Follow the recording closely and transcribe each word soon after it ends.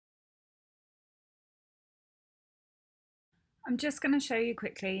I'm just going to show you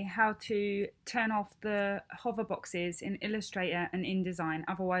quickly how to turn off the hover boxes in Illustrator and InDesign,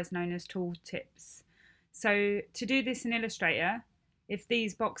 otherwise known as tooltips. So to do this in Illustrator, if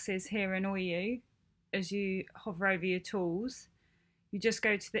these boxes here annoy you as you hover over your tools, you just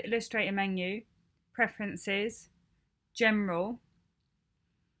go to the Illustrator menu, Preferences, General,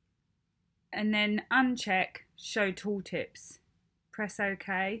 and then uncheck Show Tooltips. Press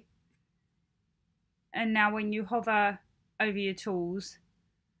OK. And now when you hover over your tools,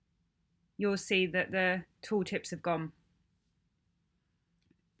 you'll see that the tooltips have gone.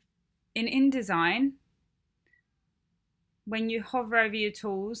 In InDesign, when you hover over your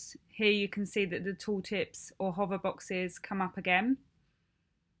tools, here you can see that the tooltips or hover boxes come up again.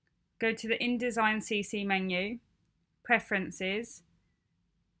 Go to the InDesign CC menu, Preferences,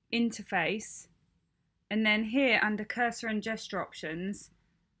 Interface, and then here under Cursor and Gesture options,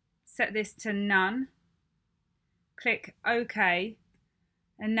 set this to None. Click OK,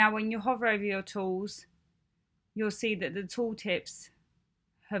 and now when you hover over your tools, you'll see that the tooltips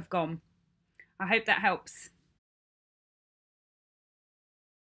have gone. I hope that helps.